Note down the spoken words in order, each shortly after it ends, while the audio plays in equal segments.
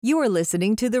You are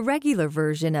listening to the regular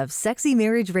version of Sexy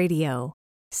Marriage Radio.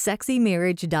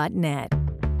 SexyMarriage.net.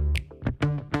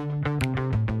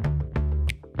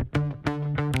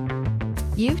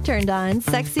 You've turned on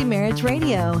Sexy Marriage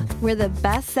Radio, where the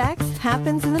best sex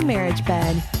happens in the marriage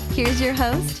bed. Here's your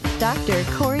host, Dr.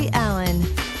 Corey Allen.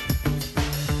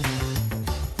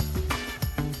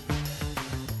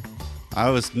 I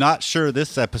was not sure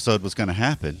this episode was going to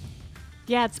happen.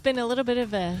 Yeah, it's been a little bit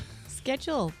of a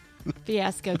schedule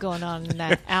fiasco going on in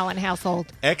that Allen household.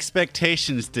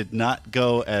 Expectations did not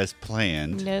go as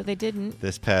planned. No, they didn't.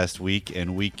 This past week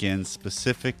and weekend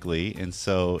specifically. And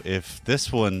so if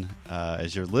this one,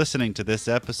 as you're listening to this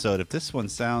episode, if this one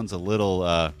sounds a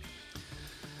little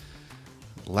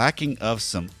lacking of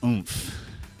some oomph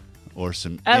or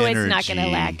some energy. It's not going to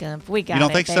lack oomph. We got it, You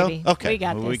don't think baby. so? Okay.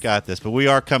 We got this. But we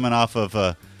are coming off of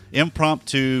a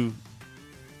impromptu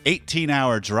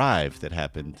 18-hour drive that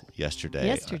happened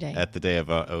yesterday. At the day of,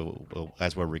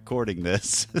 as we're recording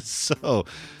this. So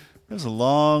it was a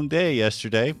long day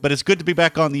yesterday. But it's good to be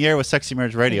back on the air with Sexy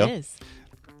Marriage Radio. It is.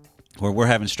 Where we're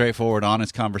having straightforward,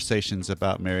 honest conversations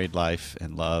about married life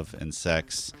and love and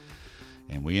sex.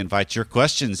 And we invite your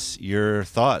questions, your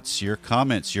thoughts, your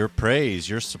comments, your praise,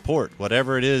 your support,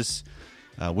 whatever it is.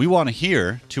 We want to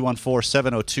hear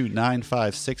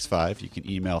 214-702-9565. You can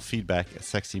email feedback at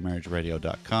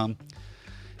sexymarriageradio.com.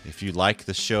 If you like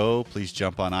the show, please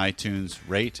jump on iTunes,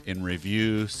 rate and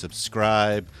review,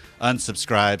 subscribe,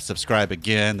 unsubscribe, subscribe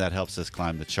again. That helps us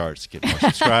climb the charts, get more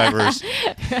subscribers.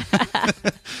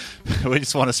 We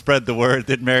just want to spread the word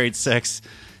that married sex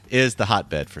is the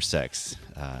hotbed for sex,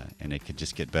 and it can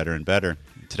just get better and better.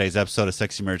 Today's episode of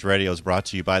Sexy Marriage Radio is brought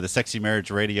to you by the Sexy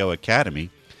Marriage Radio Academy,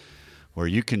 where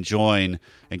you can join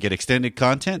and get extended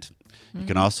content. You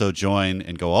can also join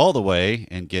and go all the way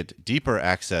and get deeper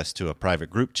access to a private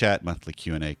group chat, monthly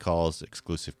Q&A calls,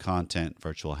 exclusive content,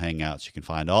 virtual hangouts. You can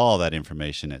find all that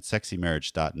information at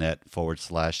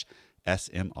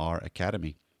sexymarriage.net/SMR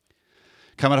Academy.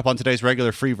 Coming up on today's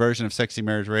regular free version of Sexy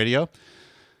Marriage Radio,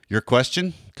 your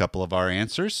question, a couple of our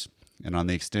answers. And on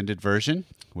the extended version,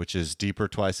 which is deeper,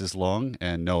 twice as long,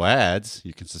 and no ads,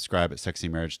 you can subscribe at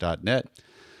sexymarriage.net.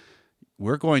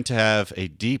 We're going to have a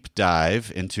deep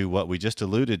dive into what we just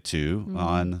alluded to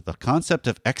on the concept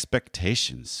of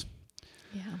expectations.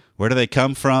 Yeah. Where do they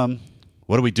come from?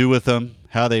 What do we do with them?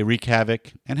 How they wreak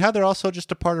havoc? And how they're also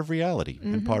just a part of reality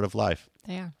and part of life.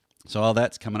 They are. So all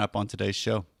that's coming up on today's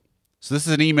show. So this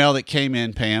is an email that came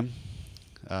in, Pam,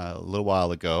 a little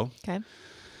while ago. Okay.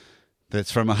 That's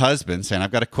from a husband saying,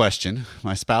 I've got a question.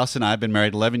 My spouse and I have been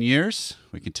married 11 years.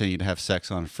 We continue to have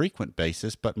sex on a frequent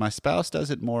basis, but my spouse does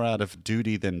it more out of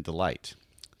duty than delight.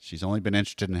 She's only been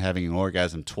interested in having an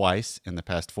orgasm twice in the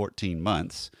past 14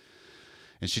 months.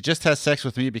 And she just has sex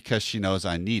with me because she knows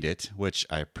I need it, which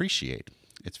I appreciate.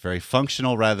 It's very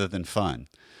functional rather than fun.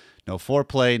 No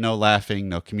foreplay, no laughing,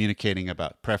 no communicating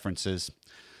about preferences.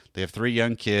 They have 3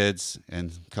 young kids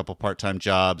and a couple part-time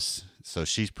jobs, so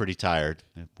she's pretty tired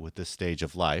with this stage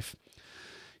of life.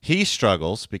 He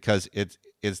struggles because it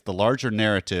is the larger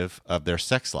narrative of their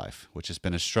sex life, which has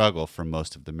been a struggle for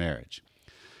most of the marriage.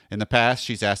 In the past,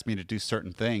 she's asked me to do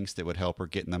certain things that would help her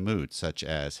get in the mood, such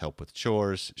as help with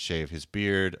chores, shave his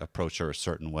beard, approach her a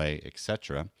certain way,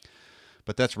 etc.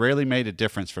 But that's rarely made a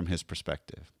difference from his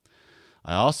perspective.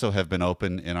 I also have been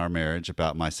open in our marriage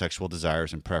about my sexual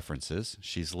desires and preferences.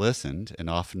 She's listened and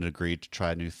often agreed to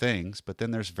try new things, but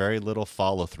then there's very little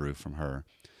follow-through from her,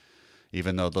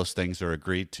 even though those things are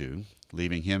agreed to,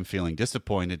 leaving him feeling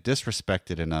disappointed,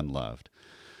 disrespected, and unloved.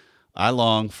 I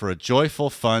long for a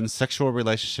joyful, fun sexual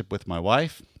relationship with my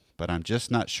wife, but I'm just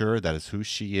not sure that is who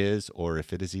she is or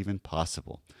if it is even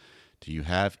possible. Do you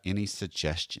have any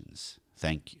suggestions?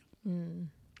 Thank you.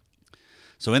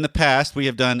 So in the past, we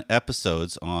have done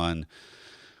episodes on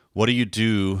what do you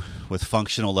do with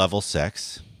functional level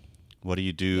sex? What do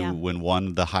you do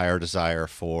when the higher desire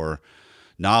for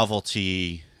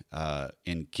novelty,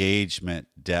 engagement,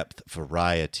 depth,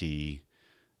 variety,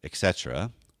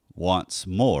 etc., wants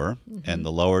more, and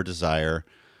the lower desire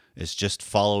is just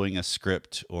following a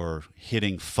script or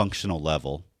hitting functional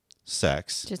level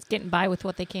sex. Just getting by with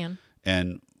what they can.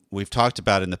 And we've talked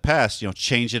about in the past,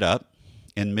 change it up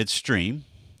in midstream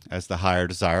as the higher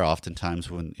desire. Oftentimes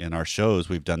when in our shows,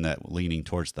 we've done that leaning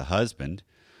towards the husband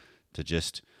to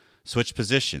just switch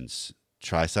positions,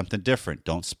 try something different.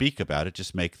 Don't speak about it,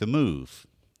 just make the move,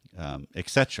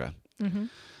 etc.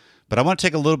 But I want to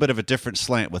take a little bit of a different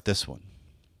slant with this one.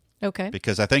 Okay.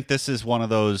 Because I think this is one of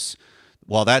those,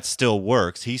 while that still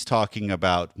works, he's talking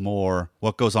about more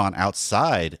what goes on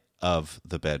outside of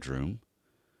the bedroom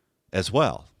as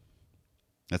well.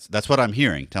 That's what I'm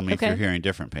hearing. Tell me if you're hearing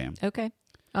different, Pam. Okay.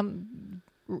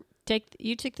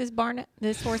 You took this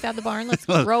horse out of the barn. Let's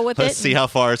roll with it. Let's see how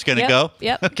far it's going to Yep, go.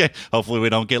 yep. Okay. Hopefully we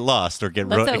don't get lost or get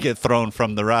Let's hope. thrown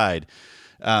from the ride.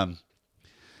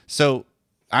 So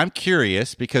I'm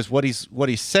curious because what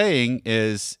he's saying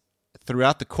is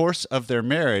throughout the course of their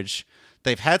marriage,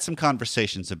 they've had some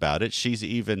conversations about it. She's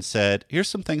even said, here's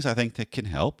some things I think that can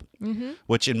help,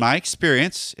 which in my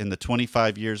experience, in the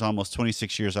 25 years, almost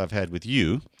 26 years I've had with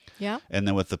you, Yeah. and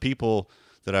then with the people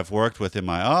that I've worked with in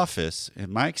my office,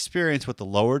 in my experience with the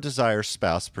lower desire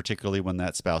spouse, particularly when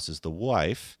that spouse is the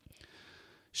wife,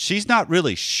 she's not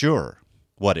really sure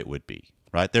what it would be,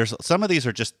 right? There's some of these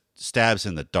are just stabs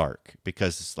in the dark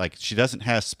because it's like she doesn't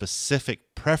have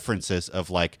specific preferences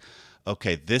of like,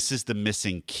 okay, this is the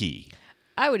missing key.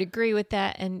 I would agree with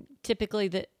that, and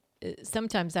typically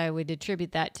sometimes I would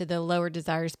attribute that to the lower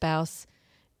desire spouse,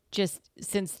 just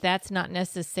since that's not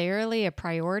necessarily a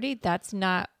priority. That's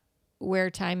not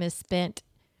where time is spent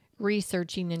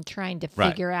researching and trying to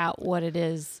figure out what it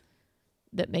is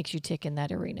that makes you tick in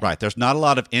that arena. Right. There's not a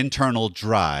lot of internal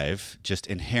drive just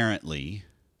inherently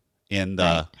in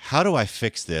the, how do I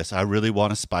fix this? I really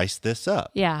want to spice this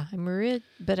up. Yeah,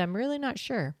 but I'm really not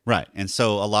sure. Right. And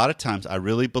so a lot of times I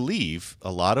really believe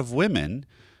a lot of women,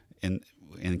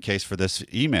 in case for this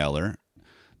emailer,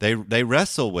 they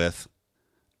wrestle with,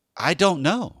 I don't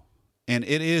know. And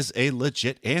it is a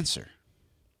legit answer.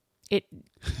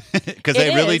 Because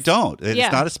they really don't.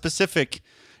 It's not a specific,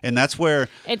 and that's where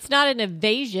it's not an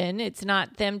evasion. It's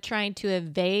not them trying to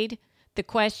evade the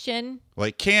question. Well,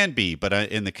 it can be, but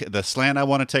in the slant I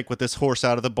want to take with this horse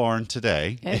out of the barn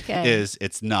today is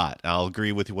it's not. I'll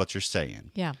agree with what you're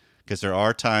saying. Yeah. Because there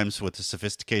are times with the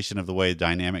sophistication of the way the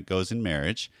dynamic goes in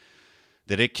marriage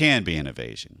that it can be an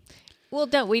evasion. Well,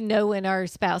 don't we know when our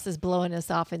spouse is blowing us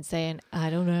off and saying, I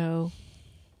don't know?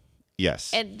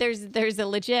 Yes. And there's a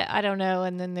legit, I don't know,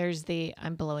 and then there's the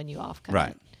I'm blowing you off kind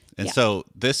right. of. And so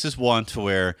this is one to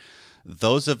where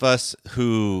those of us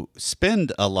who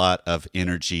spend a lot of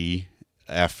energy,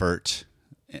 effort,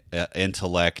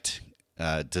 intellect,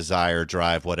 desire,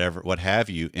 drive, whatever, what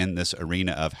have you, in this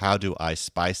arena of how do I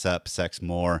spice up sex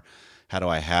more? How do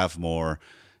I have more?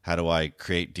 How do I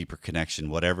create deeper connection?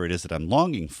 Whatever it is that I'm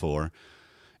longing for,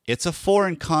 it's a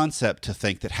foreign concept to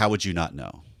think that how would you not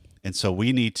know? And so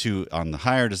we need to, on the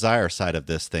higher desire side of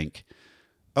this, think,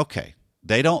 okay,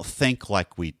 they don't think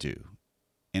like we do.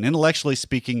 And intellectually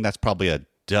speaking, that's probably a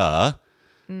duh.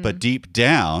 But deep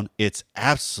down, it's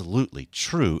absolutely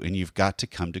true. And you've got to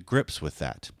come to grips with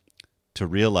that to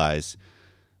realize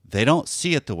they don't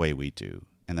see it the way we do.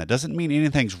 And that doesn't mean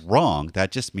anything's wrong.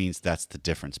 That just means that's the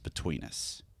difference between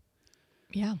us.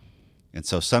 Yeah. And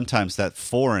so sometimes that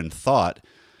foreign thought,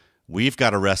 we've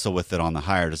got to wrestle with it on the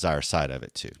higher desire side of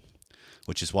it too.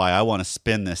 Which is why I want to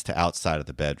spin this to outside of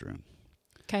the bedroom.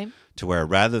 Okay. To where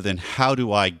rather than how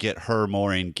do I get her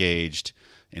more engaged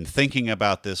in thinking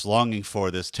about this, longing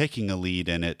for this, taking a lead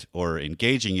in it, or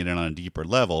engaging in it on a deeper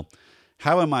level,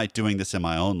 how am I doing this in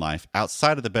my own life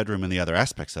outside of the bedroom and the other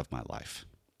aspects of my life?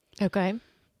 Okay.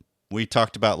 We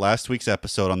talked about last week's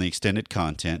episode on the extended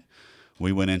content.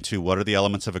 We went into what are the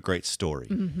elements of a great story?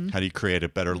 How do you create a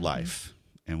better life?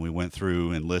 And we went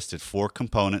through and listed 4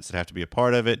 components that have to be a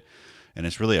part of it. And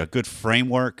it's really a good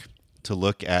framework to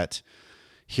look at.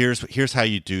 Here's how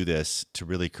you do this to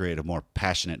really create a more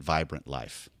passionate, vibrant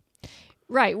life.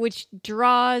 Right, which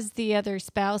draws the other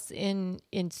spouse in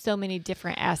so many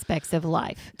different aspects of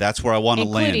life. That's where I want to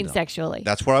land. Including sexually.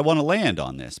 That's where I want to land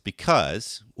on this,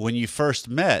 because when you first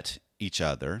met each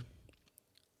other,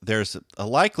 there's a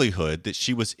likelihood that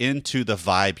she was into the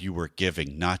vibe you were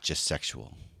giving, not just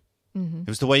sexual. It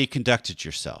was the way you conducted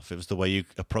yourself. It was the way you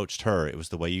approached her. It was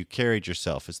the way you carried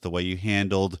yourself. It's the way you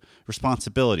handled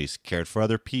responsibilities, cared for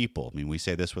other people. I mean, we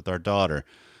say this with our daughter.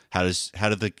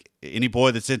 Any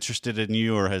boy that's interested in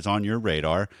you or is on your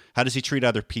radar, how does he treat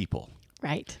other people?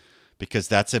 Right. Because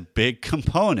that's a big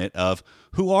component of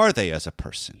who are they as a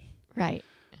person. Right.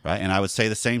 Right. And I would say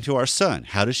the same to our son.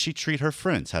 How does she treat her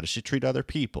friends? How does she treat other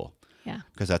people? Yeah.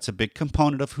 Because that's a big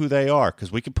component of who they are. Because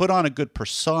we can put on a good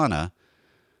persona,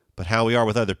 but how we are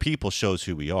with other people shows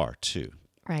who we are too.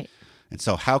 Right. And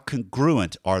so how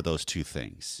congruent are those two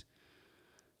things?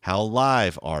 How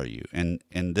alive are you? And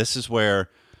this is where,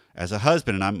 as a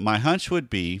husband, and my hunch would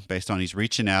be, based on he's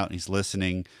reaching out and he's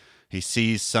listening, he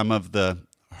sees some of the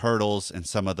hurdles and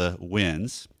some of the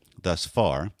wins thus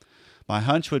far. My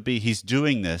hunch would be he's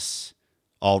doing this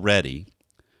already,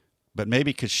 but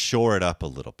maybe could shore it up a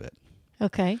little bit.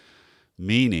 Okay.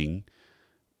 Meaning,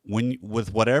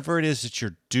 with whatever it is that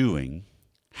you're doing,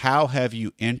 how have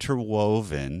you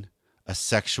interwoven a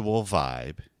sexual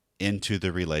vibe into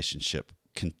the relationship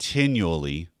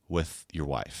continually with your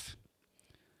wife?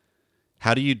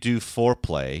 How do you do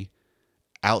foreplay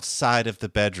outside of the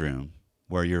bedroom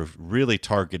where you're really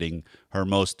targeting her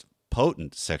most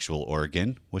potent sexual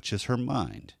organ, which is her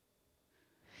mind?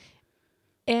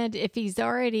 And if he's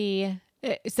already,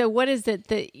 so what is it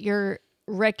that you're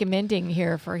recommending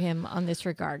here for him on this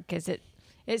regard? Because it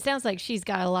sounds like she's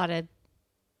got a lot of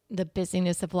the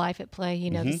busyness of life at play,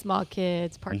 the small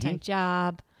kids, part-time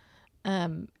job,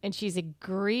 and she's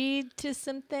agreed to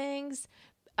some things.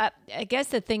 I guess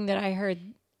the thing that I heard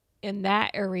in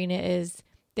that arena is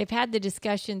they've had the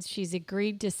discussions, she's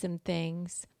agreed to some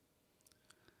things.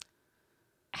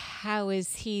 How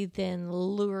is he then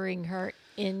luring her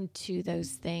into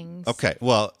those things? Okay,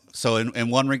 well, so in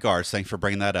one regards, thanks for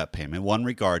bringing that up, Pam. In one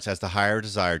regards, as the higher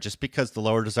desire, just because the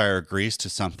lower desire agrees to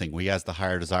something, we as the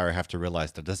higher desire have to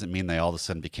realize that doesn't mean they all of a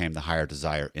sudden became the higher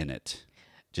desire in it.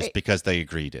 Just because they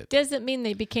agreed it. Doesn't mean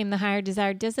they became the higher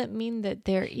desire. Doesn't mean that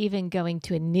they're even going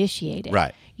to initiate it.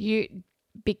 Right.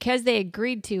 Because they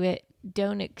agreed to it,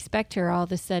 don't expect her all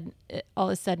of a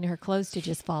sudden her clothes to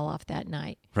just fall off that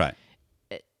night. Right.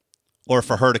 Or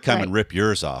for her to come and rip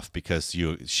yours off because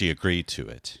she agreed to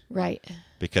it. Right.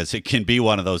 Because it can be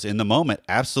one of those in the moment.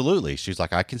 Absolutely. She's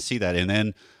like, I can see that. And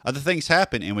then other things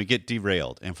happen and we get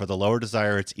derailed. And for the lower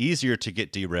desire, it's easier to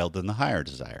get derailed than the higher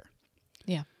desire.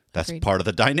 Yeah. That's agreed. part of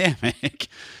the dynamic.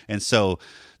 And so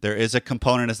there is a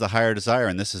component as the higher desire,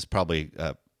 and this is probably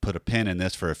put a pin in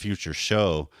this for a future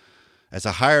show. As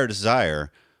a higher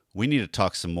desire, we need to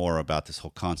talk some more about this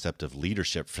whole concept of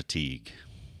leadership fatigue.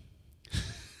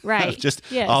 Right. Just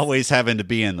always having to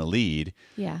be in the lead.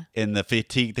 Yeah. And the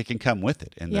fatigue that can come with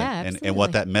it. And, and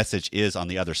what that message is on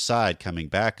the other side coming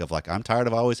back of like, I'm tired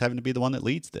of always having to be the one that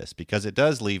leads this, because it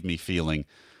does leave me feeling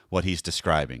what he's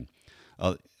describing.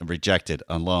 Rejected,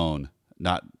 alone,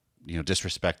 not,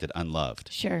 disrespected,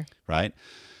 unloved. Sure. Right?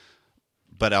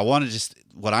 But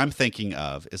what I'm thinking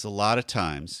of is a lot of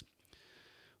times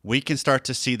we can start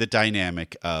to see the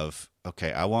dynamic of,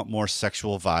 okay, I want more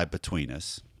sexual vibe between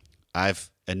us. I've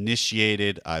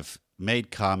initiated, I've made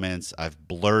comments, I've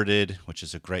blurted, which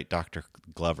is a great Dr.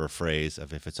 Glover phrase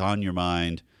of if it's on your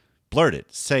mind, blurt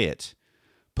it, say it,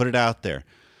 put it out there.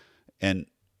 And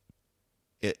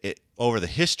it over the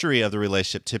history of the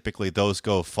relationship, typically those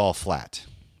fall flat.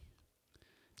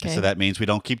 Okay. So that means we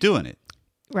don't keep doing it.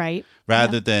 Right.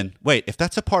 Rather than, wait, if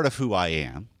that's a part of who I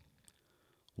am,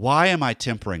 why am I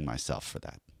tempering myself for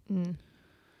that? Mm.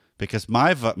 Because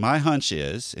my hunch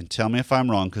is, and tell me if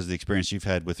I'm wrong because of the experience you've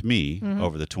had with me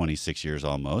over the 26 years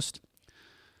almost,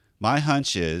 my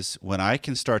hunch is when I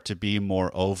can start to be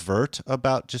more overt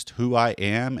about just who I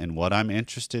am and what I'm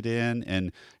interested in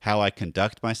and how I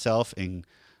conduct myself, and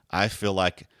I feel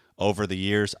like over the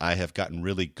years I have gotten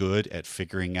really good at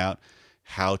figuring out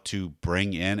how to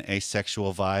bring in a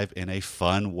sexual vibe in a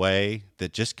fun way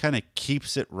that just kind of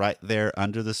keeps it right there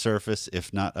under the surface,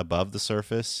 if not above the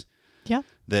surface. Yeah.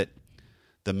 That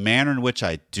the manner in which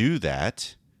I do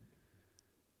that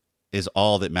is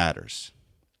all that matters.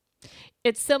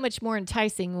 It's so much more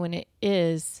enticing when it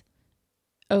is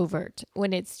overt,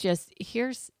 when it's just,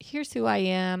 here's who I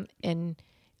am, and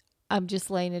I'm just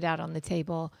laying it out on the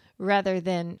table, rather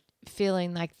than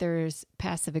feeling like there's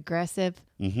passive aggressive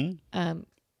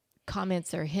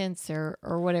comments or hints or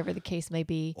whatever the case may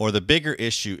be. Or the bigger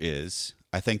issue is,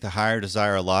 I think the higher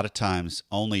desire a lot of times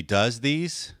only does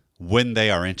these when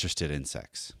they are interested in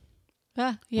sex.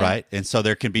 Yeah. Right? And so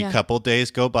there can be a couple days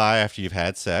go by after you've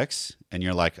had sex and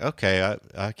you're like, okay,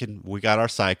 we got our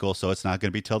cycle, so it's not going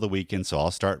to be till the weekend, so I'll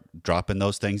start dropping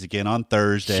those things again on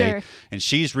Thursday. Sure. And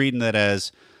she's reading that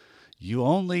as, you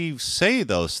only say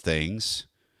those things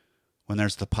when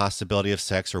there's the possibility of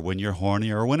sex or when you're horny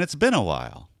or when it's been a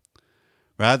while.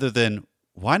 Rather than,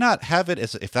 why not have it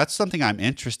as, if that's something I'm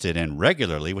interested in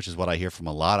regularly, which is what I hear from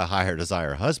a lot of higher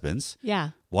desire husbands. Yeah.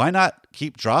 Why not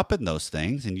keep dropping those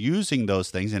things and using those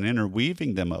things and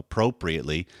interweaving them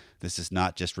appropriately? This is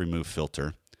not just remove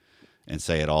filter and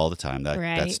say it all the time.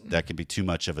 That can be too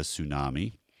much of a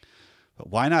tsunami. But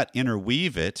why not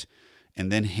interweave it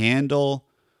and then handle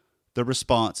the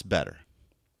response better?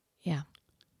 Yeah.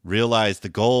 Realize the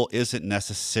goal isn't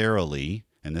necessarily,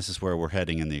 and this is where we're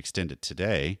heading in the extended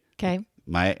today. Okay.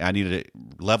 I needed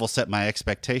to level set my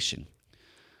expectation,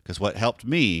 because what helped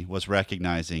me was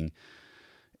recognizing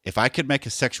if I could make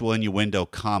a sexual innuendo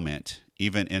comment,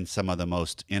 even in some of the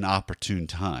most inopportune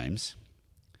times,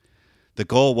 the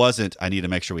goal wasn't, I need to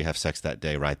make sure we have sex that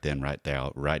day, right then, right there,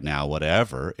 right now,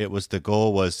 whatever. The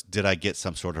goal was, did I get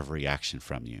some sort of reaction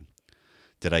from you?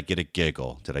 Did I get a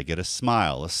giggle? Did I get a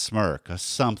smile, a smirk, a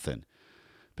something?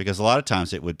 Because a lot of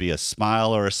times it would be a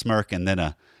smile or a smirk and then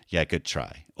a, yeah, good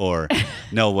try, or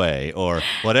no way, or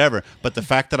whatever. But the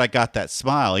fact that I got that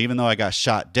smile, even though I got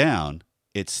shot down,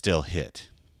 it still hit.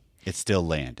 It still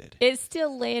landed. It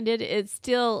still landed. It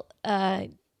still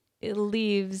it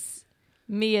leaves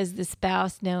me as the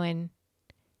spouse knowing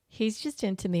he's just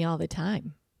into me all the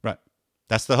time. Right.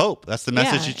 That's the hope. That's the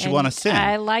message that you want to send.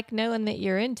 I like knowing that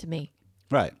you're into me.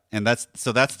 Right. And that's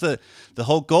the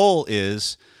whole goal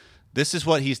is this is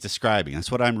what he's describing.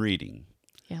 That's what I'm reading.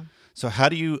 Yeah. So how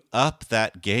do you up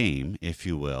that game, if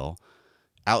you will,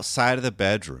 outside of the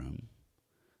bedroom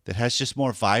that has just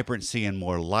more vibrancy and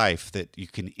more life, that you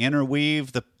can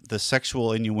interweave the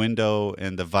sexual innuendo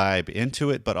and the vibe into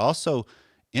it, but also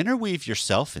interweave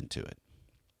yourself into it.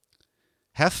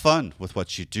 Have fun with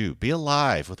what you do. Be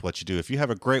alive with what you do. If you have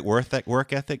a great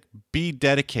work ethic, be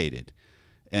dedicated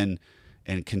and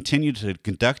continue to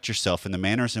conduct yourself in the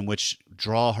manners in which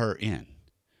draw her in.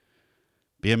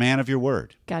 Be a man of your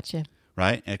word. Gotcha.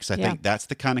 Right? Because I think that's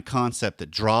the kind of concept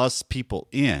that draws people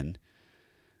in,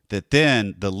 that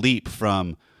then the leap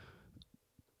from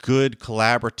good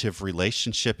collaborative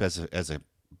relationship as a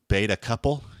beta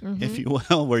couple, if you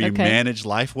will, where you manage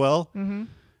life well,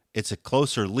 it's a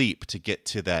closer leap to get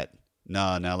to that,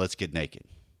 now let's get naked.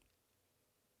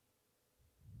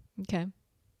 Okay.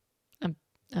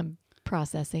 I'm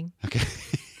processing. Okay.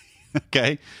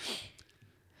 Okay.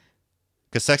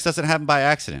 Because sex doesn't happen by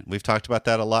accident. We've talked about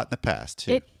that a lot in the past,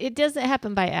 too. It doesn't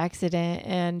happen by accident,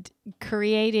 and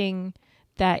creating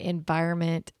that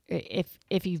environment,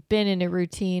 if you've been in a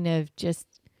routine of just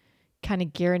kind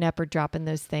of gearing up or dropping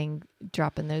those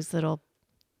little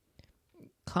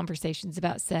conversations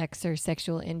about sex or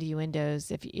sexual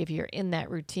innuendos, if you're in that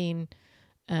routine,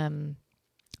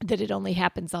 that it only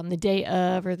happens on the day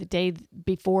of or the day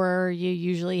before you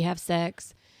usually have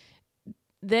sex,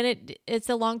 then it's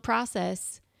a long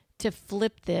process to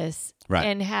flip this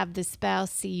and have the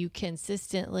spouse see you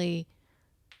consistently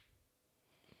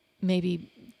maybe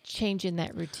changing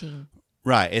that routine.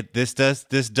 Right. This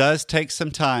does take some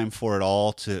time for it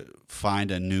all to find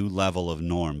a new level of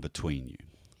norm between you.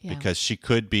 Yeah. Because she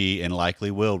could be and likely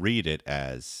will read it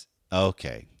as,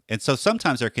 okay. And so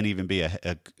sometimes there can even be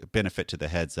a benefit to the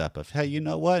heads up of, hey, you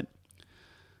know what?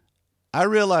 I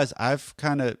realize I've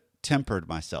kind of tempered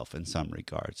myself in some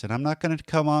regards, and I'm not going to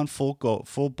come on full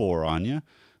bore on you,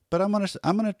 but I'm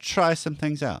gonna try some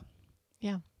things out.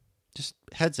 Yeah. Just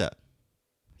heads up.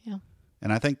 Yeah.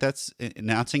 And I think that's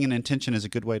announcing an intention is a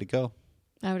good way to go.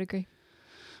 I would agree.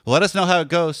 Well, let us know how it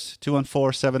goes.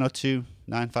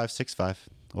 214-702-9565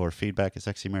 or feedback at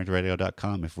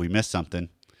sexymarriageradio.com. If we missed something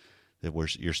that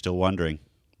you're still wondering,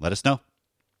 let us know.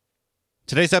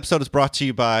 Today's episode is brought to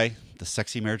you by the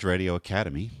Sexy Marriage Radio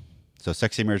Academy. So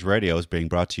Sexy Marriage Radio is being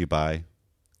brought to you by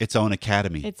its own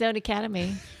academy. Its own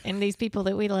academy. And these people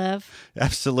that we love.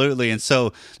 Absolutely. And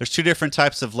so there's two different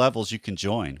types of levels you can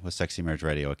join with Sexy Marriage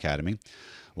Radio Academy.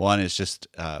 One is just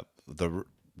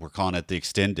we're calling it the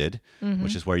extended,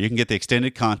 which is where you can get the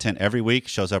extended content every week.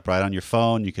 Shows up right on your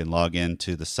phone. You can log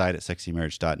into the site at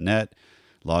sexymarriage.net,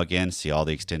 log in, see all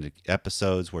the extended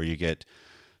episodes where you get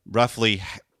roughly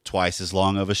twice as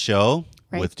long of a show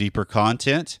with deeper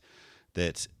content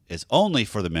that is only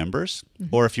for the members.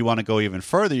 Or if you want to go even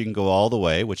further, you can go all the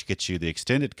way, which gets you the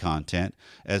extended content,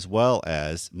 as well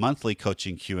as monthly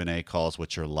coaching Q&A calls,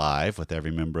 which are live with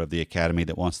every member of the Academy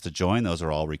that wants to join. Those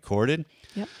are all recorded.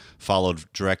 Yep.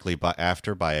 Followed directly by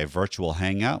a virtual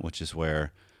hangout, which is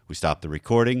where we stop the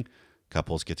recording.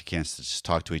 Couples get the chance to just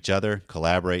talk to each other,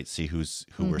 collaborate, see who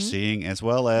we're seeing, as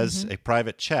well as a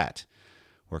private chat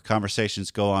where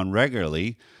conversations go on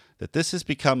regularly. That this has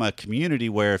become a community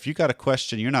where if you got a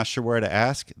question you're not sure where to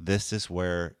ask, this is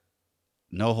where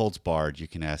no holds barred, you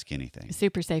can ask anything. A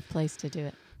super safe place to do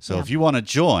it. So if you want to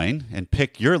join and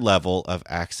pick your level of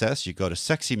access, you go to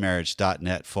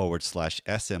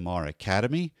sexymarriage.net/SMR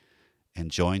Academy and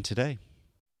join today.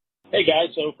 Hey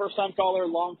guys, so first time caller,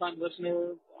 long time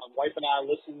listener. My wife and I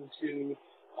listen to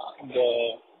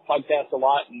the podcast a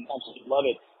lot and absolutely love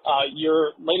it.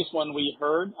 Your latest one we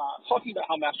heard talking about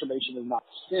how masturbation is not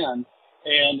sin,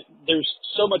 and there's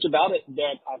so much about it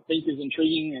that I think is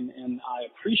intriguing and I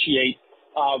appreciate,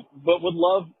 but would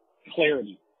love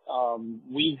clarity.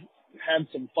 We've had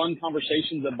some fun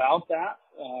conversations about that,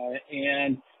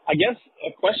 and I guess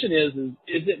a question is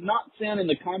it not sin in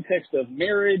the context of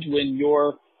marriage when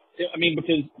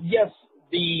because yes,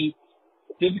 the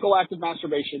physical act of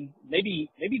masturbation,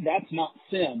 maybe that's not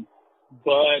sin,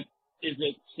 but is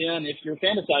it sin if you're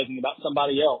fantasizing about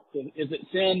somebody else? Is it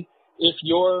sin if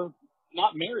you're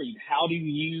not married? How do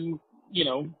you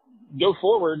go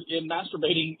forward in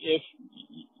masturbating if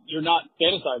you're not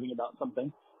fantasizing about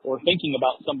something or thinking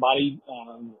about somebody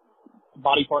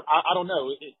body part. I don't know.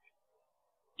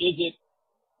 Is it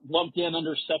lumped in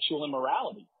under sexual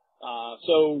immorality?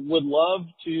 So would love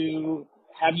to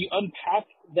have you unpack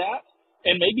that,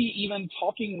 and maybe even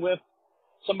talking with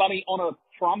somebody on a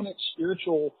prominent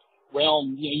spiritual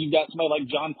realm. You know, you've got somebody like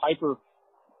John Piper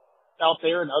out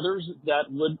there and others that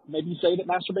would maybe say that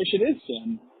masturbation is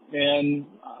sin. And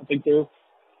I think they're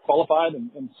qualified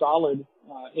and solid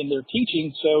in their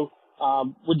teaching. So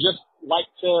would just like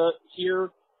to hear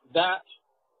that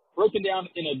broken down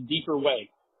in a deeper way.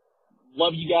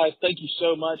 Love you guys. Thank you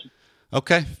so much.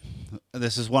 Okay.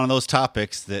 This is one of those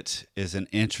topics that is an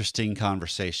interesting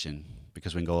conversation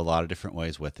because we can go a lot of different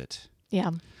ways with it.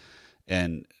 Yeah.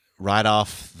 And right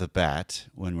off the bat,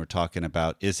 when we're talking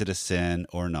about is it a sin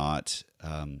or not,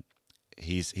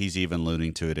 he's even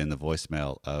alluding to it in the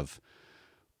voicemail of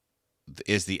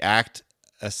is the act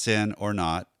a sin or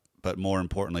not, but more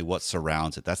importantly, what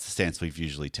surrounds it. That's the stance we've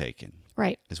usually taken.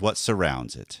 Right. Is what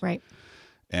surrounds it. Right.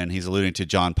 And he's alluding to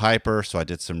John Piper, so I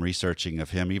did some researching of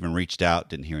him, even reached out,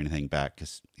 didn't hear anything back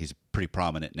because he's a pretty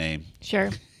prominent name. Sure.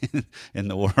 in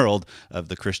the world of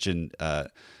the Christian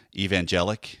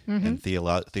evangelic and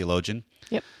theologian.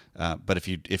 Yep. But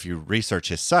if you research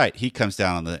his site, he comes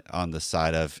down on the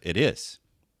side of it's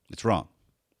wrong,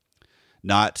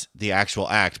 not the actual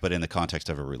act, but in the context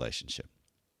of a relationship.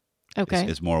 Okay,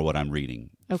 is more what I'm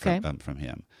reading. Okay. From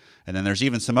him, and then there's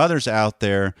even some others out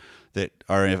there that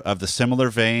are of the similar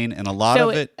vein, and a lot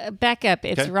of it. Back up,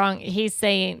 it's Okay. wrong. He's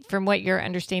saying, from what you're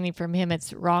understanding from him,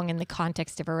 it's wrong in the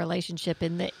context of a relationship.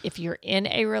 In that, if you're in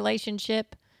a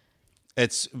relationship,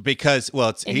 It's because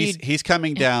he's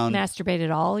coming down. masturbate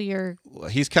at all,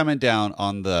 He's coming down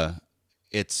on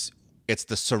it's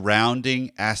the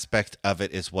surrounding aspect of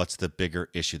it is what's the bigger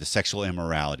issue: the sexual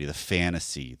immorality, the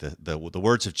fantasy, the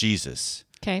words of Jesus.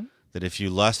 okay. That if you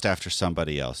lust after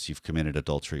somebody else, you've committed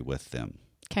adultery with them.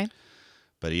 Okay.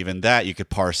 But even that you could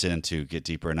parse into, get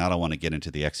deeper. And I don't want to get into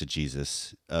the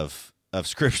exegesis of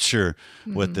Scripture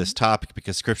with this topic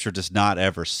because Scripture does not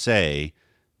ever say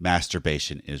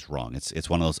masturbation is wrong. It's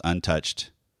one of those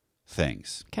untouched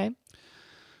things. Okay.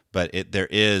 But there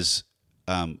is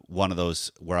one of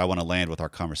those where I want to land with our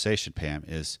conversation, Pam,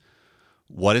 is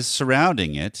what is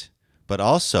surrounding it, but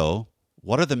also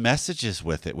what are the messages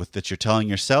with it that you're telling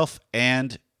yourself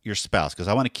and your spouse? Because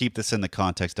I want to keep this in the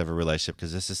context of a relationship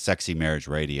because this is Sexy Marriage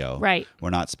Radio. Right. We're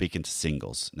not speaking to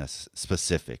singles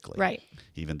specifically. Right.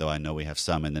 Even though I know we have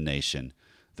some in the nation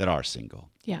that are single.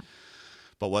 Yeah.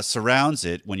 But what surrounds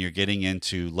it when you're getting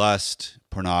into lust,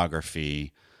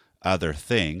 pornography, other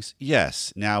things,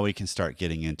 yes, now we can start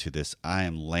getting into this. I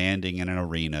am landing in an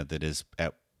arena that is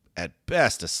at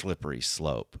best a slippery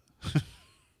slope.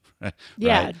 Right?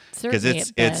 Yeah, certainly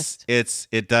at best.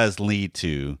 It does lead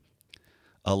to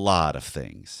a lot of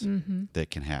things that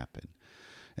can happen.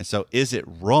 And so is it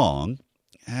wrong?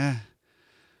 That's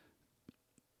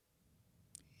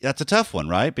a tough one,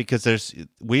 right? Because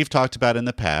we've talked about in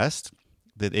the past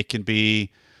that it can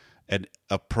be an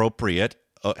appropriate,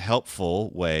 helpful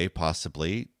way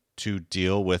possibly to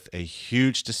deal with a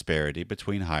huge disparity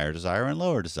between higher desire and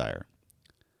lower desire.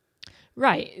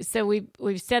 Right. So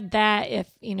we've said that if,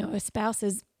 a spouse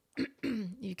is,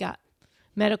 you've got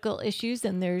medical issues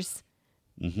and there's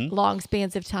long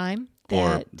spans of time.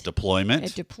 Or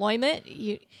deployment.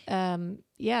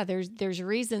 There's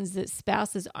reasons that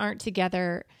spouses aren't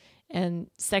together and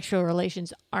sexual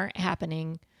relations aren't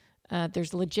happening.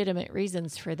 There's legitimate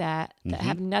reasons for that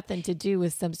have nothing to do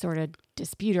with some sort of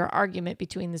dispute or argument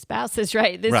between the spouses,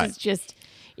 right? This is just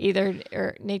either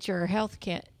nature or health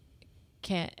can't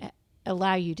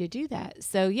allow you to do that.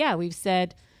 So yeah, we've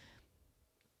said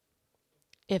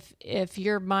if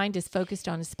your mind is focused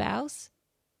on a spouse,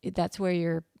 that's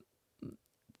where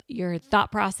your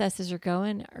thought processes are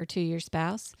going, or to your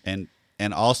spouse. And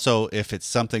also if it's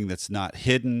something that's not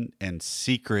hidden and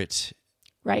secret.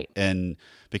 Right. And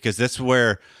because that's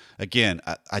where, again,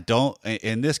 I don't,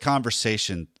 in this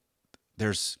conversation,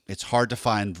 it's hard to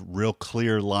find real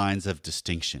clear lines of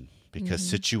distinction because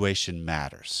situation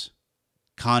matters.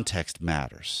 Context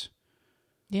matters.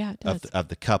 Yeah, it does. Of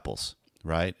the couples,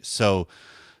 right? So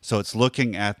it's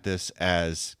looking at this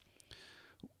as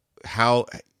how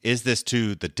is this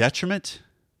to the detriment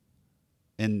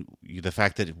in the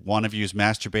fact that one of you is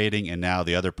masturbating and now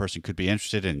the other person could be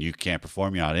interested and you can't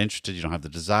perform, you're not interested, you don't have the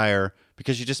desire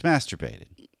because you just masturbated.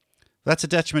 That's a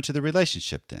detriment to the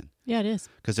relationship then. Yeah, it is.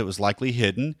 Because it was likely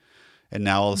hidden. And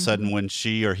now all of a sudden when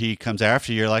she or he comes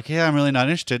after you, you're like, yeah, I'm really not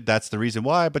interested. That's the reason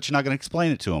why, but you're not going to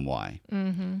explain it to him why.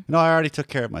 No, I already took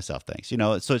care of myself, thanks.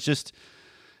 So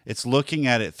it's looking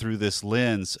at it through this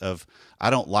lens of, I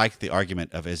don't like the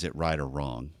argument of is it right or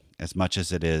wrong as much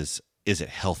as it is it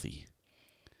healthy?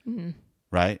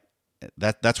 right?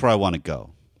 That's where I want to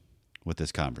go with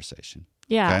this conversation.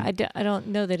 Yeah, Okay? I don't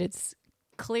know that it's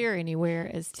clear anywhere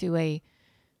as to a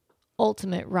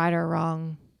ultimate right or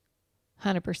wrong,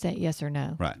 100% yes or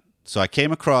no. Right. So I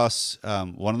came across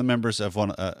one of the members of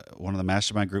one of the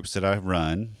mastermind groups that I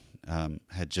run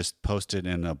had just posted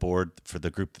in a board for the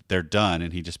group that they're done,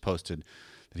 and he just posted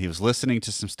that he was listening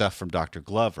to some stuff from Dr.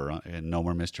 Glover in No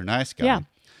More Mr. Nice Guy. Yeah.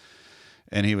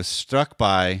 And he was struck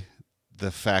by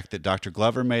the fact that Dr.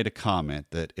 Glover made a comment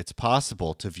that it's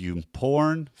possible to view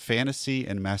porn, fantasy,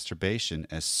 and masturbation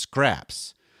as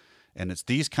scraps. And it's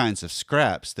these kinds of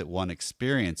scraps that one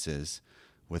experiences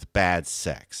with bad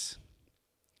sex.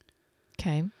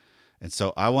 Okay. And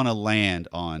so I want to land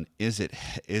on, is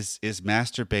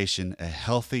masturbation a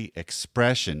healthy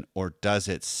expression, or does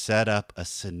it set up a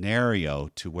scenario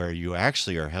to where you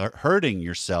actually are hurting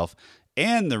yourself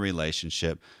and the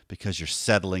relationship because you're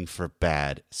settling for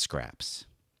bad scraps?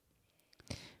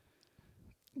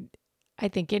 I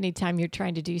think anytime you're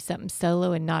trying to do something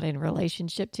solo and not in a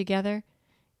relationship together,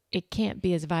 it can't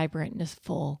be as vibrant and as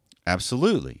full.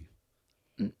 Absolutely.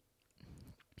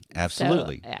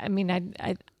 Absolutely. So, I mean,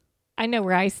 I know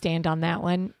where I stand on that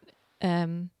one.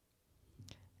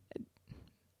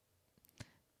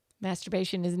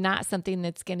 Masturbation is not something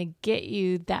that's going to get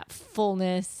you that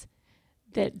fullness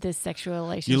that this sexual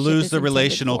relationship You lose is the intended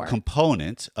relational for.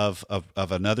 component of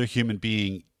another human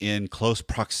being in close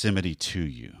proximity to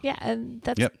you. Yeah, and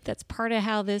that's part of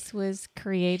how this was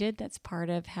created. That's part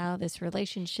of how this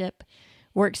relationship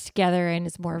works together and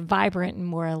is more vibrant and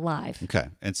more alive. Okay.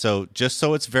 And so just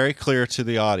so it's very clear to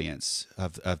the audience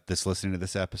of this listening to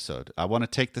this episode, I want to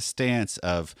take the stance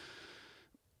of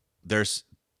there's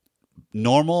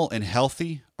normal and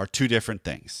healthy are two different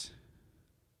things.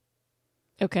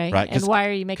 Okay. Right? And why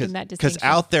are you making that distinction? Because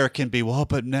out there can be, well,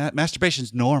 but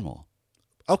masturbation's normal.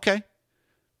 Okay.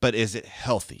 But is it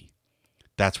healthy?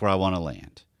 That's where I want to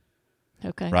land.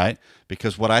 Okay. Right?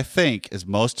 Because what I think is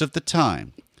most of the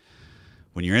time,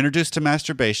 when you're introduced to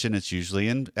masturbation, it's usually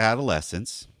in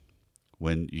adolescence,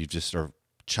 when you just are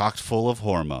chocked full of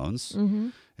hormones,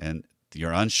 and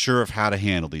you're unsure of how to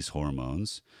handle these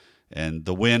hormones, and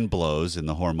the wind blows and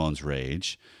the hormones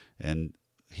rage, and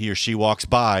he or she walks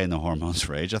by and the hormones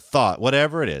rage, a thought,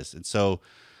 whatever it is. And so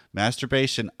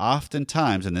masturbation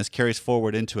oftentimes, and this carries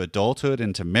forward into adulthood,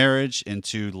 into marriage,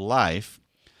 into life,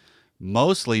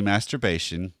 mostly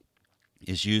masturbation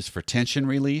is used for tension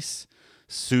release,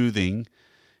 soothing.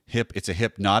 It's a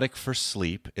hypnotic for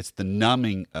sleep. It's the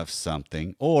numbing of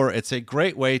something, or it's a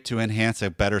great way to enhance a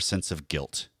better sense of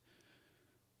guilt.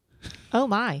 Oh,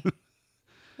 my.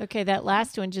 Okay, that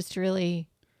last one just really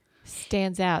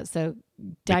stands out. So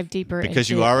dive deeper. Because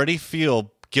into you already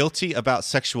feel guilty about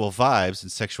sexual vibes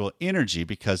and sexual energy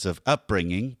because of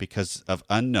upbringing, because of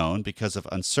unknown, because of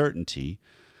uncertainty.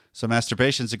 So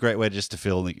masturbation is a great way just to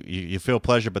feel, you feel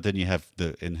pleasure, but then you have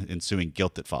the ensuing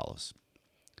guilt that follows.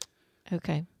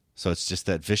 Okay. So it's just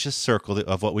that vicious circle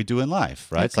of what we do in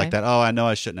life, right? It's Okay. like that, oh, I know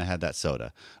I shouldn't have had that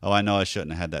soda. Oh, I know I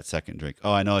shouldn't have had that second drink.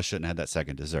 Oh, I know I shouldn't have had that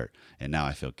second dessert. And now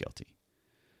I feel guilty.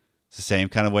 It's the same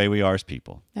kind of way we are as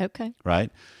people, Okay.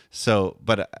 right? So,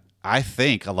 but I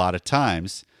think a lot of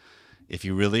times, if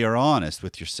you really are honest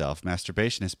with yourself,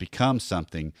 masturbation has become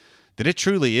something that it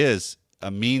truly is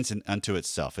a means unto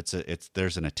itself.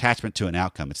 There's an attachment to an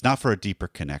outcome. It's not for a deeper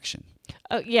connection.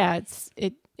 Oh, yeah.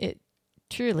 It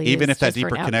truly Even is if that just for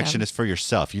an deeper connection outcome. is for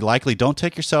yourself. You likely don't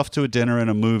take yourself to a dinner and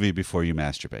a movie before you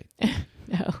masturbate.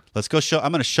 No. Let's go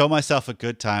I'm going to show myself a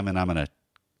good time, and I'm going to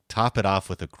top it off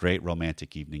with a great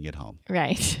romantic evening at home.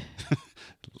 Right.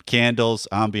 Candles,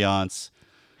 ambiance,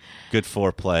 good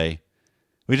foreplay.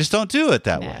 We just don't do it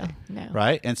that way. No.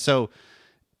 Right? And so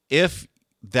if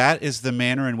that is the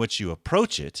manner in which you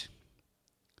approach it,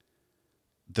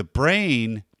 the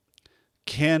brain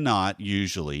cannot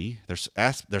usually,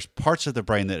 there's parts of the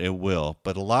brain that it will,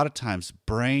 but a lot of times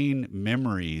brain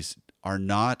memories are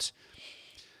not,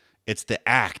 it's the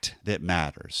act that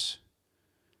matters.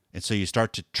 And so you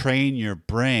start to train your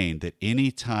brain that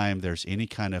anytime there's any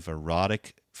kind of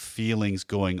erotic feelings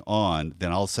going on,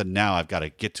 then all of a sudden now I've got to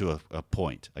get to a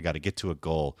point. I got to get to a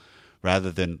goal, rather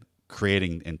than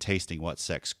creating and tasting what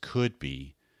sex could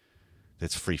be.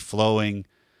 That's free flowing.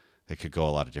 It could go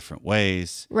a lot of different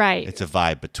ways. Right. It's a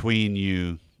vibe between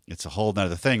you. It's a whole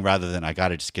nother thing, rather than I got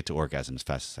to just get to orgasm as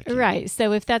fast as I can. Right.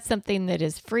 So if that's something that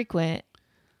is frequent,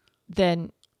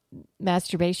 then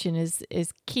masturbation is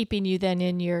keeping you then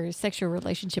in your sexual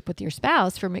relationship with your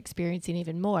spouse from experiencing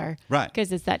even more. Right.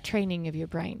 Because it's that training of your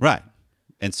brain. Right.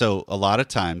 And so a lot of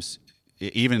times,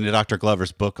 even in Dr.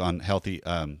 Glover's book on healthy,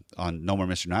 on No More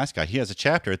Mr. Nice Guy, he has a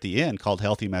chapter at the end called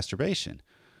Healthy Masturbation,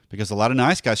 because a lot of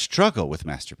nice guys struggle with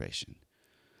masturbation.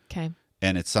 Okay.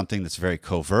 And it's something that's very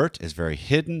covert, is very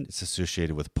hidden. It's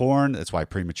associated with porn. That's why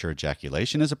premature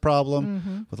ejaculation is a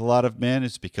problem with a lot of men.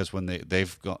 It's because when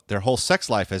they've got, their whole sex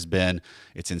life has been,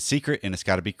 it's in secret and it's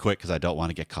got to be quick because I don't want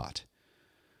to get caught.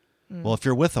 Well, if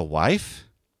you're with a wife,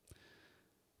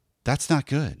 that's not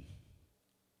good.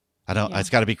 It's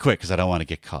got to be quick because I don't want to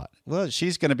get caught. Well,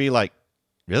 she's going to be like,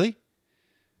 really?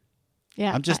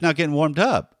 Yeah. I'm just now getting warmed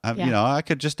up. I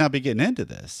could just now be getting into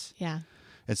this. Yeah.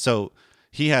 And so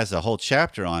he has a whole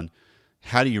chapter on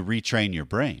how do you retrain your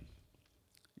brain.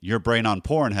 Your brain on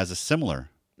porn has a similar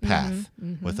path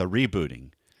with a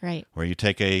rebooting, Right. where you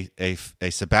take a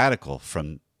sabbatical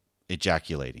from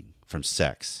ejaculating, from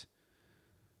sex.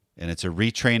 And it's a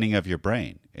retraining of your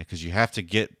brain because you have to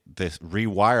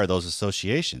rewire those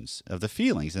associations of the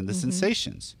feelings and the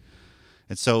sensations.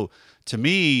 And so to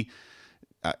me,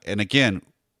 and again,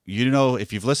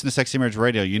 if you've listened to Sexy Marriage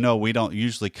Radio, we don't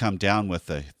usually come down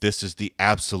with this is the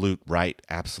absolute right.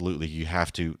 Absolutely. You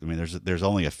have to. I mean, there's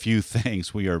only a few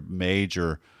things we are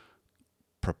major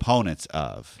proponents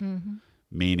of,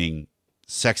 meaning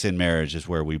sex in marriage is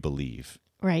where we believe.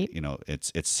 Right.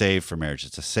 It's saved for marriage.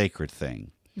 It's a sacred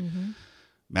thing.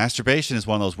 Masturbation is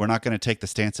one of those, we're not going to take the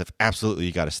stance of absolutely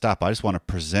you got to stop. I just want to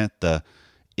present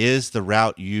is the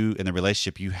route you and the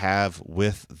relationship you have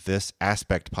with this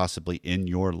aspect possibly in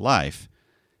your life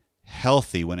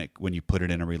healthy when you put it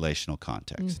in a relational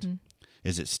context?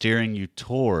 Is it steering you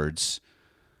towards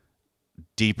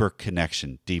deeper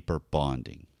connection, deeper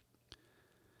bonding?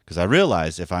 Because I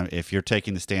realize if you're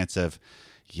taking the stance of,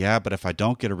 yeah, but if I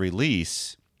don't get a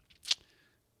release,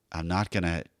 I'm not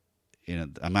gonna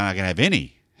have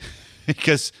any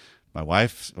because my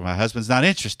husband's not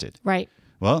interested. Right.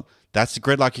 Well, that's the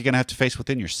gridlock you're going to have to face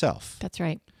within yourself. That's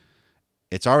right.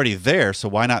 It's already there, so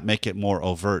why not make it more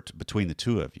overt between the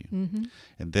two of you?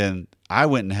 And then I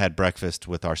went and had breakfast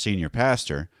with our senior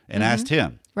pastor and asked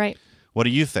him, right, what do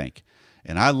you think?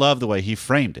 And I love the way he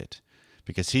framed it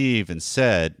because he even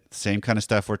said the same kind of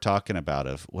stuff we're talking about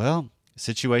of, well,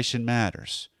 situation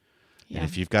matters. Yeah. And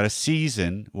if you've got a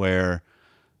season where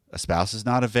a spouse is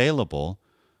not available,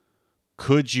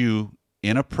 could you,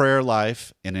 in a prayer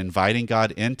life and inviting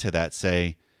God into that,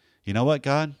 say, you know what,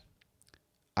 God,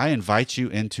 I invite you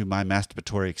into my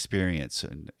masturbatory experience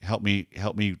and help me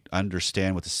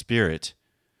understand with the Spirit.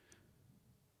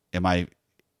 Am I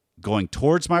going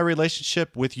towards my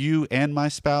relationship with you and my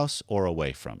spouse or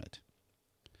away from it?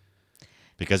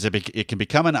 Because it can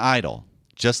become an idol,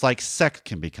 just like sex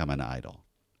can become an idol.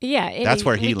 Yeah. That's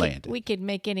where he landed. We could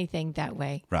make anything that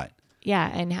way. Right. Yeah,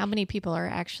 and how many people are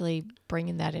actually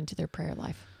bringing that into their prayer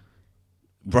life?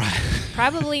 Right.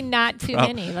 Probably not too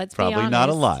many, let's be honest. Probably not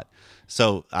a lot.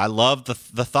 So I love the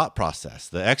thought process,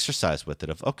 the exercise with it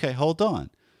of, okay, hold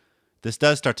on. This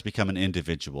does start to become an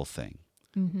individual thing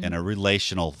and a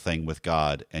relational thing with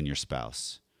God and your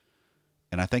spouse.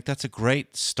 And I think that's a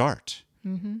great start.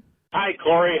 Hi,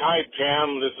 Corey. Hi,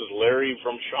 Pam. This is Larry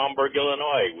from Schaumburg,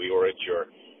 Illinois. We were at your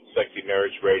Sexy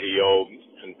Marriage Radio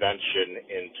convention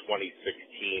in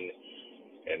 2016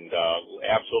 and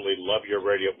absolutely love your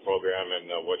radio program and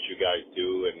what you guys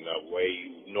do and the way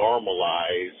you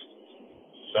normalize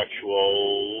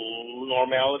sexual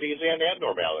normalities and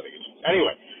abnormalities.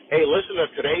 Anyway, hey, listen to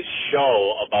today's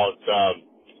show about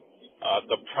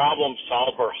the problem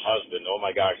solver husband. Oh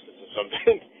my gosh, this is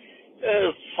something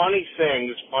funny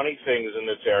things in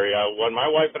this area. When my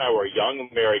wife and I were a young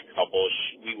married couple,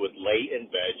 we would lay in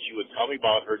bed. She would tell me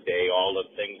about her day, all the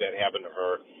things that happened to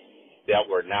her that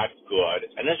were not good.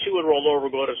 And then she would roll over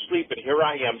and go to sleep. And here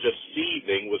I am just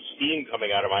seething with steam coming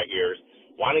out of my ears,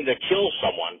 wanting to kill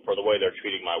someone for the way they're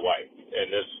treating my wife. And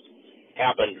this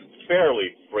happened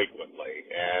fairly frequently.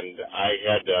 And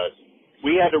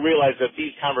we had to realize that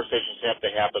these conversations have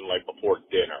to happen like before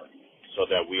dinner so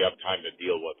that we have time to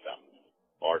deal with them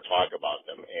or talk about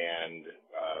them. And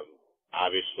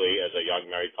obviously, as a young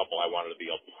married couple, I wanted to be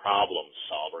a problem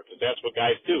solver because that's what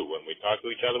guys do. When we talk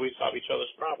to each other, we solve each other's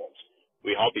problems.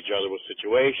 We help each other with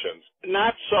situations.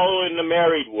 Not so in the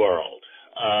married world.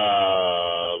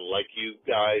 Like you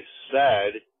guys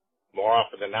said, more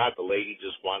often than not, the lady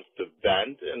just wants to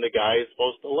vent and the guy is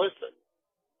supposed to listen.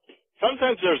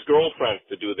 Sometimes there's girlfriends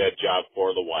to do that job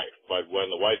for the wife, but when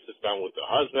the wife sits down with the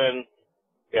husband,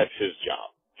 that's his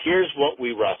job. Here's what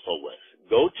we wrestle with.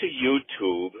 Go to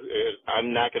YouTube.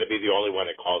 I'm not going to be the only one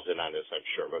that calls in on this, I'm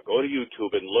sure, but go to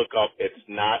YouTube and look up It's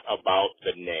Not About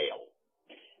the Nail.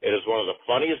 It is one of the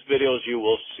funniest videos you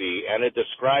will see, and it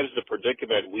describes the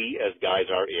predicament we as guys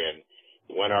are in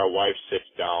when our wife sits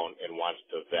down and wants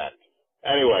to vent.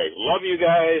 Anyway, love you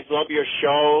guys, love your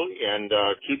show, and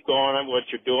keep going on what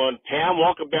you're doing. Pam,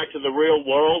 welcome back to the real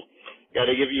world. Got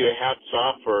to give you a hats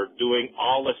off for doing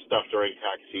all this stuff during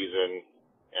tax season,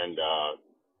 and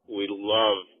we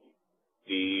love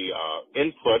the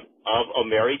input of a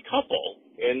married couple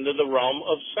into the realm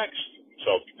of sex.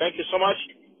 So thank you so much.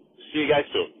 See you guys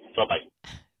soon. Bye-bye.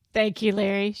 Thank you,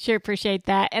 Larry. Sure appreciate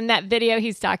that. And that video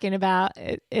he's talking about,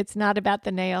 it's not about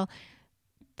the nail.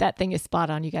 That thing is spot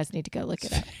on. You guys need to go look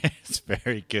it up. It's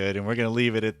very good. And we're going to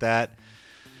leave it at that.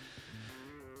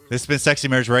 This has been Sexy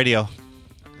Marriage Radio,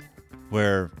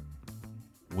 where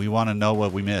we want to know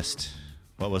what we missed,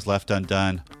 what was left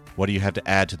undone. What do you have to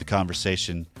add to the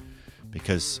conversation?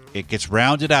 Because it gets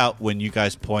rounded out when you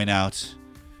guys point out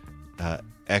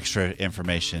extra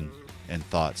information and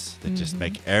thoughts that just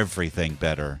make everything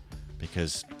better.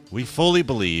 Because we fully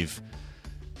believe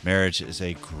marriage is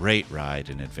a great ride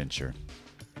and adventure.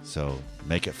 So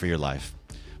make it for your life.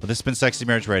 Well, this has been Sexy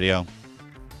Marriage Radio.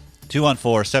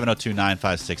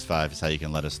 214-702-9565 is how you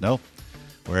can let us know.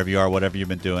 Wherever you are, whatever you've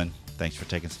been doing, thanks for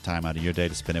taking some time out of your day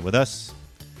to spend it with us.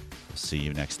 We'll see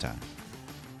you next time.